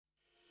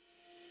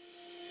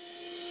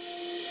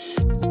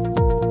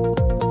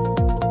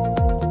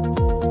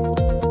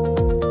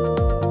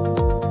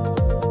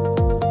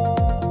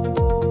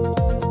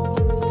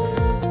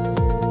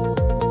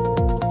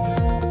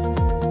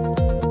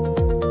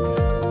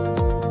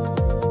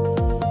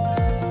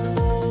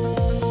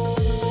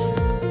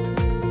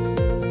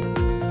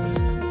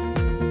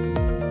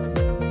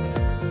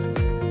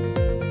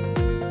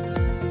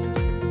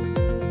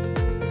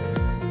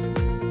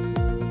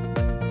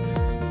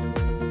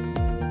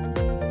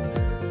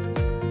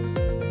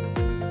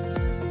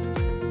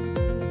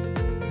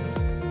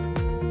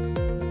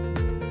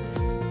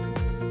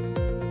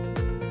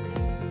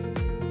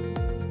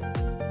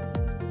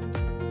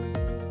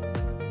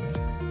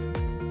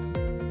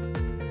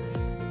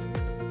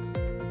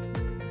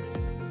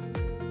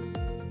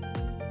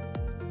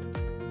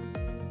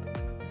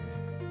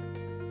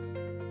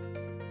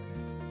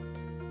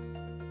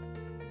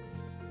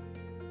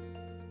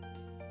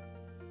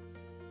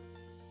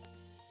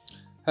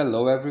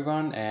Hello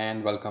everyone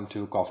and welcome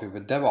to Coffee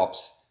with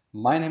DevOps.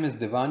 My name is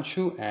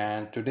Deevanshu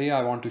and today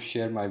I want to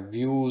share my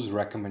views,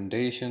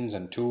 recommendations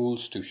and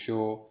tools to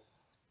show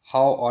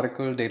how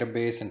Oracle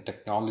database and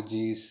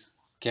technologies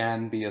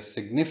can be a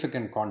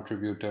significant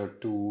contributor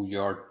to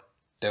your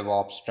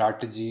DevOps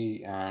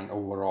strategy and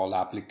overall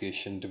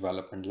application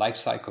development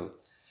lifecycle.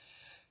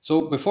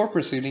 So before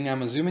proceeding,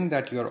 I'm assuming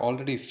that you're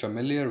already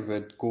familiar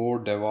with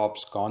core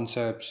DevOps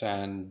concepts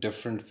and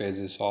different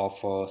phases of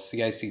a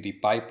CI/CD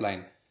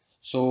pipeline.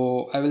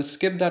 So I will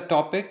skip that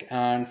topic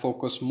and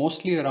focus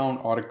mostly around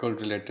Oracle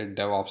related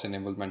DevOps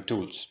enablement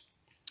tools.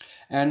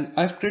 And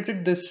I've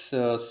created this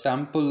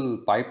sample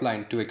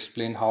pipeline to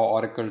explain how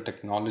Oracle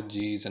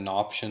technologies and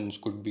options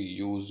could be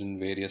used in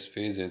various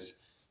phases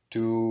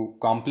to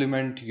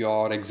complement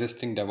your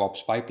existing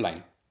DevOps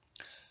pipeline.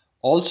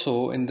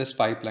 Also, in this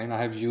pipeline,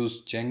 I have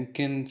used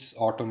Jenkins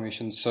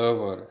Automation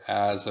Server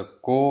as a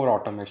core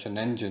automation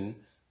engine,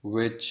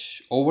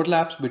 which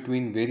overlaps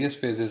between various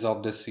phases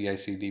of the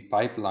CI/CD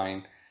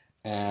pipeline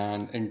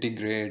and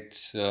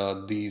integrates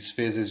these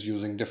phases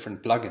using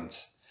different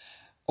plugins.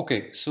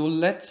 Okay, so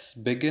let's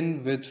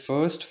begin with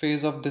first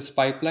phase of this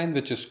pipeline,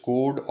 which is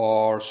code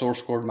or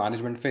source code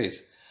management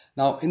phase.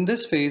 Now, in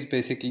this phase,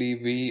 basically,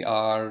 we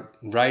are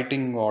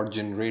writing or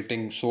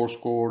generating source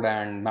code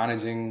and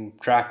managing,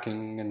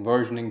 tracking, and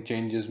versioning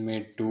changes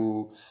made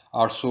to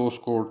our source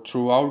code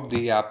throughout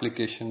the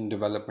application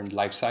development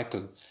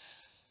lifecycle.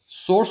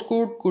 Source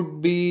code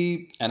could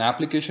be an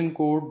application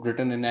code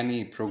written in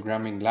any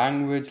programming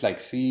language like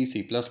C,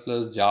 C++,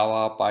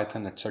 Java,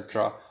 Python,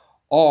 etc.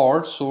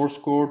 Or source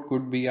code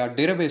could be a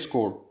database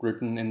code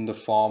written in the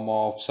form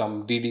of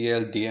some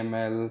DDL,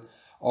 DML,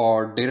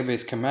 or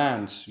database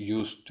commands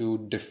used to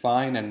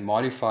define and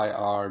modify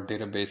our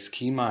database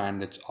schema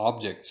and its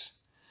objects.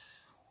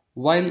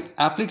 While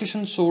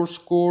application source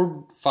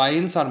code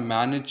files are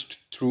managed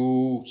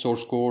through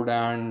source code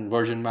and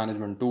version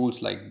management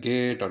tools like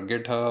Git or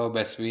GitHub,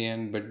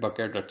 SVN,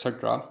 Bitbucket,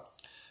 etc.,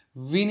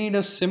 we need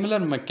a similar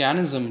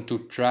mechanism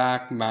to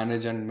track,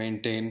 manage, and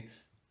maintain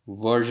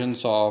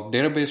versions of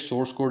database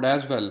source code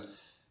as well,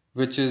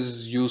 which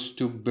is used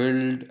to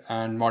build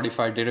and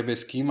modify database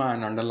schema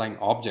and underlying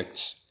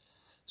objects.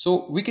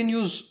 So we can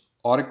use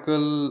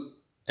Oracle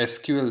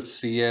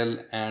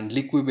SQL and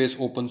Liquibase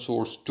open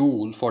source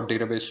tool for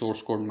database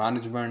source code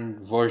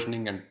management,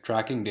 versioning, and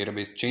tracking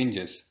database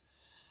changes.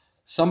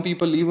 Some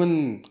people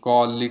even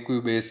call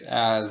Liquibase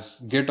as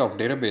Git of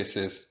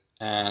databases,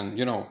 and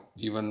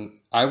even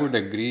I would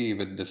agree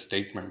with this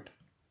statement.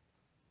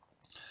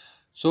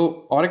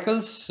 So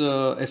Oracle's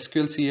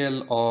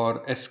SQL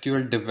or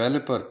SQL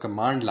Developer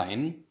command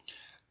line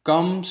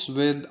comes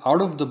with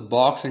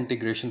out-of-the-box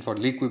integration for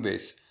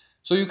Liquibase.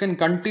 So you can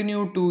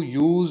continue to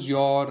use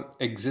your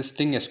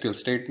existing SQL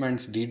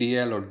statements,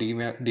 DDL or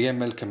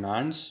DML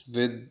commands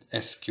with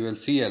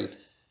SQLCL.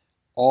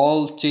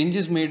 All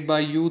changes made by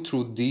you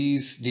through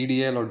these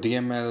DDL or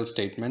DML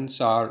statements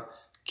are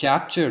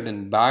captured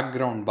in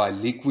background by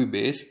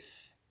Liquibase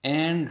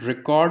and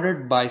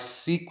recorded by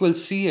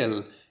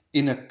SQLCL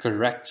in a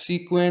correct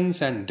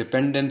sequence and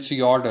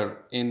dependency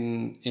order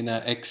in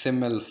a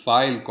XML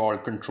file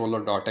called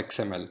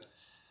controller.xml.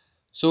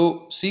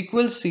 So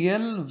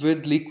SQLCL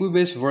with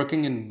Liquibase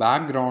working in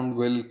background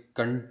will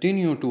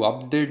continue to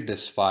update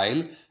this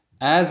file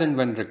as and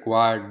when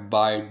required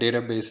by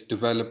database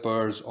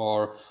developers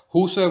or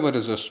whosoever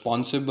is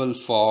responsible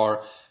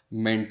for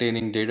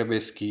maintaining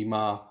database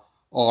schema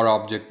or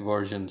object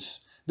versions.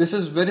 This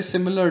is very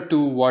similar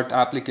to what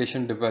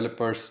application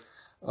developers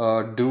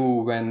do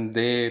when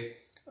they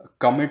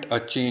commit a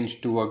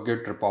change to a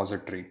Git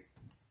repository.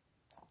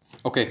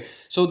 Okay,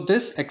 so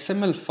this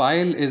XML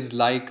file is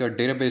like a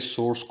database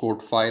source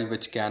code file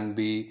which can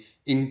be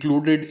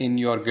included in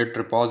your Git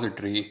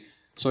repository.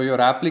 So your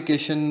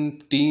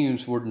application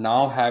teams would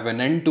now have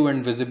an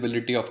end-to-end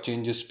visibility of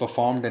changes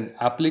performed in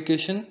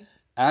application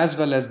as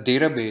well as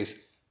database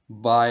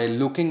by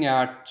looking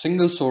at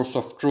single source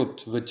of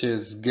truth, which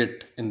is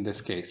Git in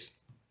this case.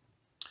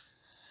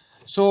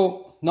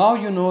 So now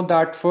you know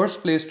that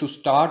first place to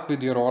start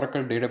with your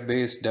Oracle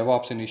database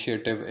DevOps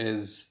initiative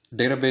is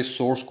database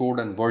source code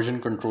and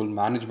version control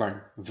management,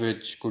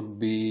 which could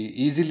be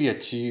easily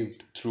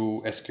achieved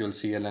through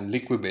SQLCL and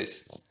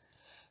Liquibase.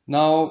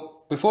 Now,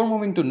 before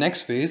moving to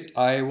next phase,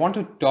 I want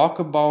to talk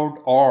about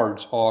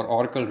ORDS or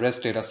Oracle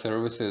REST Data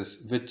Services,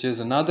 which is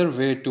another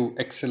way to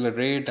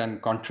accelerate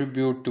and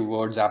contribute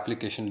towards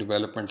application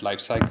development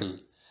lifecycle.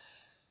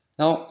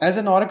 Now, as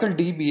an Oracle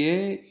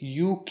DBA,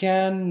 you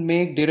can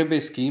make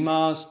database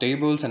schemas,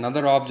 tables, and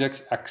other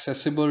objects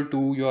accessible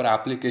to your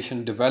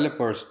application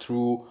developers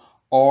through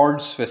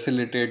ORDS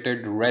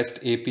facilitated REST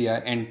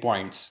API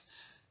endpoints.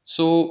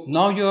 So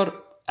now your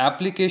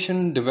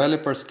application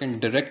developers can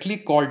directly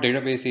call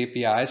database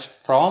APIs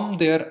from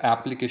their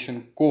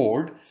application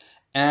code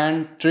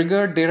and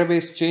trigger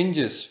database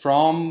changes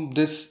from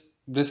this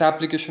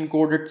application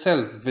code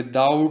itself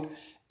without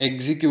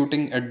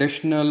executing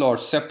additional or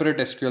separate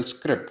SQL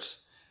scripts.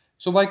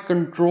 So by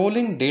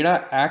controlling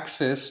data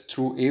access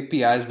through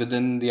APIs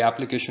within the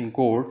application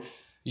code,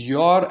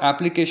 your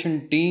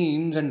application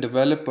teams and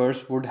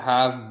developers would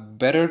have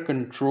better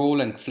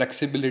control and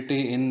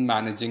flexibility in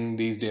managing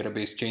these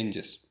database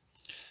changes.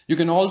 You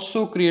can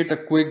also create a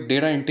quick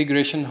data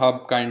integration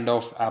hub kind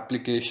of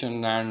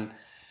application and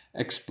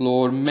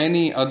explore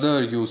many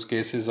other use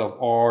cases of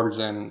ORDS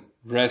and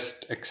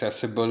REST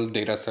accessible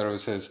data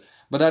services.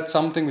 But that's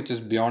something which is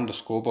beyond the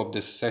scope of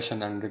this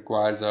session and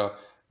requires a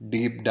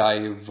deep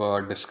dive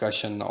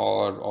discussion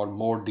or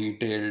more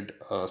detailed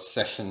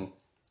session.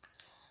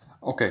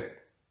 Okay,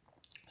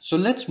 so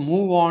let's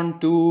move on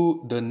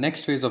to the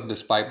next phase of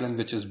this pipeline,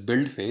 which is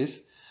build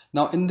phase.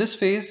 Now, in this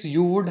phase,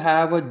 you would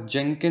have a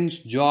Jenkins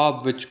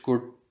job which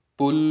could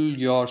pull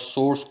your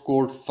source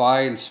code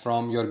files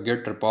from your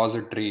Git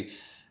repository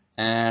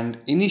and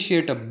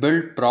initiate a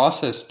build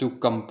process to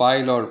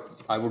compile, or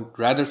I would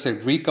rather say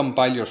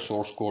recompile your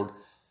source code.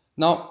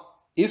 Now,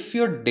 if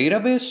your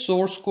database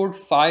source code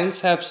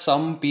files have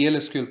some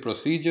PLSQL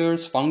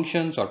procedures,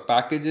 functions, or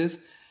packages,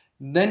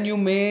 then you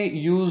may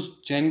use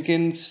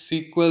Jenkins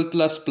SQL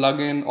Plus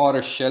plugin or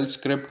a shell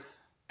script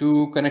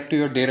to connect to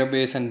your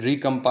database and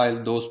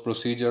recompile those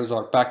procedures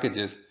or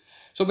packages.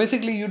 So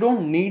basically, you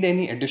don't need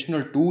any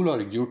additional tool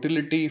or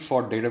utility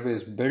for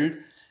database build,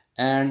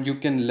 and you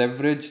can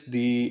leverage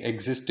the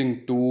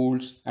existing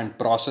tools and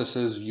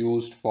processes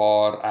used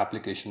for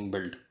application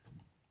build.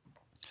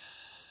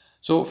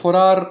 So for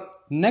our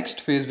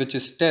next phase, which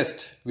is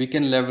test, we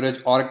can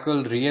leverage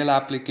Oracle real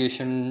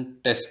application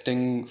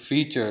testing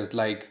features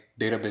like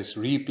database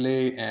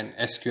replay and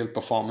SQL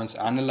performance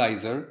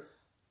analyzer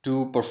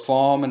to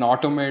perform an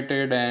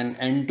automated and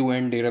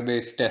end-to-end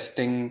database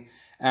testing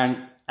and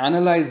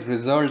analyze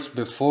results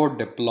before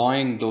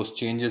deploying those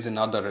changes in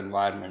other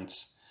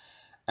environments.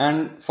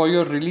 And for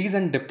your release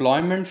and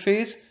deployment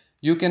phase,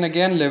 you can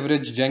again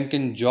leverage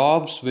Jenkins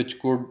jobs, which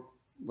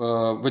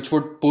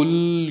would pull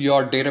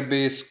your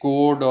database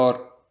code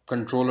or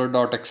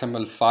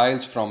controller.xml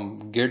files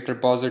from Git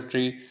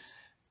repository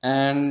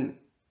and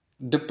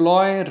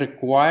deploy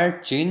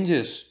required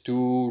changes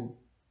to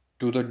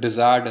the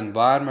desired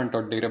environment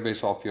or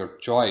database of your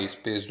choice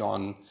based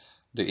on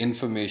the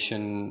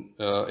information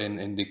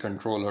in the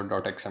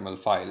controller.xml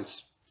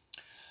files.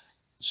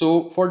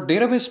 So for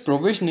database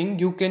provisioning,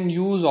 you can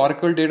use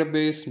Oracle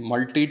database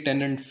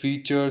multi-tenant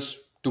features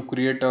to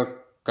create a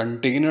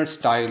container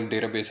style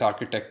database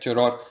architecture,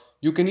 or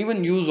you can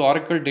even use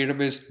Oracle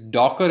database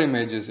Docker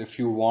images if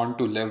you want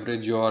to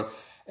leverage your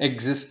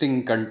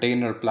existing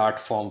container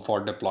platform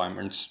for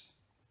deployments.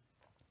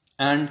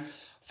 And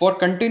for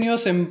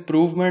continuous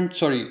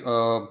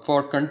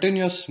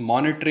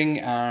monitoring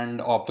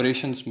and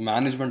operations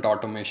management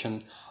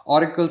automation,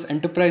 Oracle's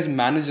Enterprise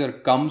Manager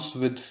comes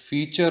with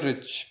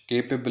feature-rich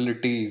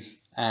capabilities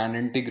and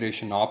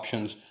integration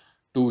options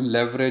to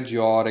leverage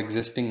your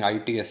existing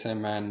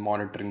ITSM and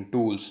monitoring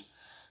tools.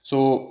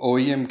 So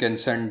OEM can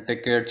send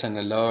tickets and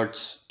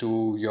alerts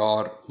to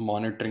your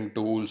monitoring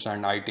tools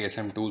and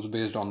ITSM tools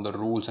based on the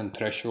rules and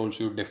thresholds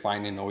you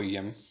define in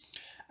OEM.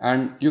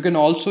 And you can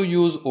also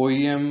use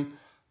OEM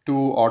to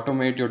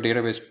automate your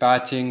database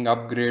patching,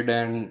 upgrade,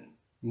 and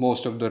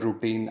most of the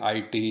routine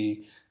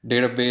IT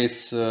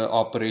database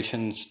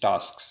operations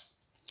tasks.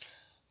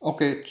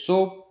 Okay,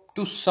 so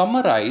to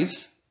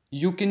summarize,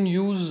 you can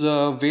use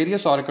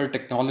various Oracle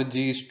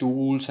technologies,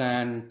 tools,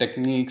 and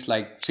techniques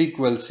like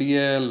SQL,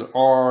 CL,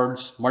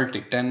 ORDS,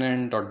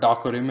 multi-tenant or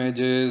Docker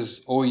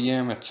images,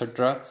 OEM,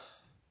 etc.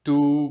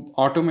 to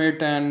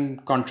automate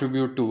and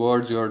contribute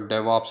towards your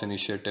DevOps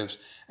initiatives.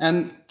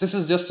 And this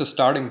is just a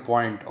starting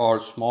point or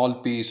small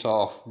piece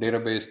of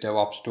database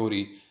DevOps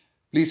story.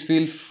 Please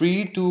feel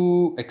free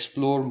to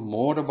explore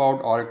more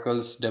about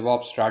Oracle's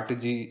DevOps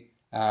strategy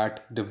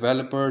at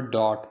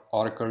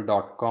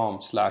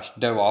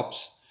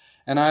developer.oracle.com/DevOps.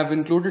 And I have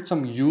included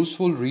some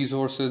useful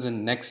resources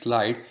in next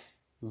slide,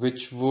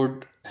 which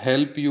would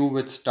help you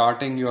with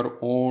starting your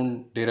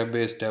own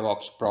database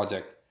DevOps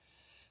project.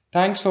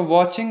 Thanks for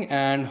watching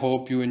and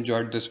hope you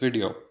enjoyed this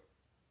video.